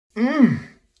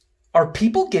Are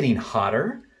people getting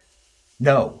hotter?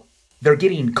 No, they're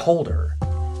getting colder.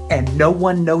 And no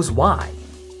one knows why.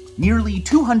 Nearly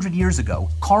 200 years ago,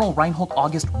 Karl Reinhold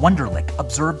August Wunderlich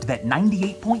observed that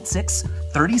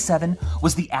 98.637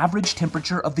 was the average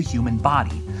temperature of the human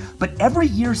body. But every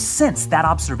year since that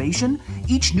observation,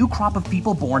 each new crop of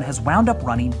people born has wound up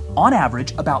running, on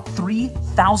average, about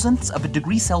 0.003 of a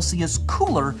degree Celsius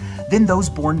cooler than those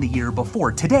born the year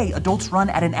before. Today, adults run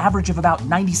at an average of about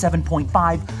 97.5,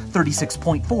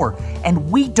 36.4, and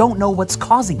we don't know what's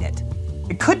causing it.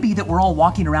 It could be that we're all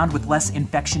walking around with less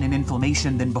infection and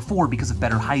inflammation than before because of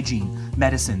better hygiene,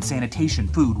 medicine, sanitation,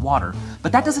 food, water.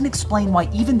 But that doesn't explain why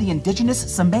even the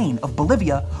indigenous Semaine of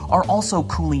Bolivia are also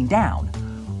cooling down.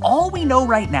 All we know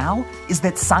right now is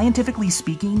that scientifically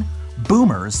speaking,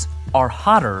 boomers are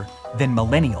hotter than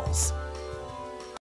millennials.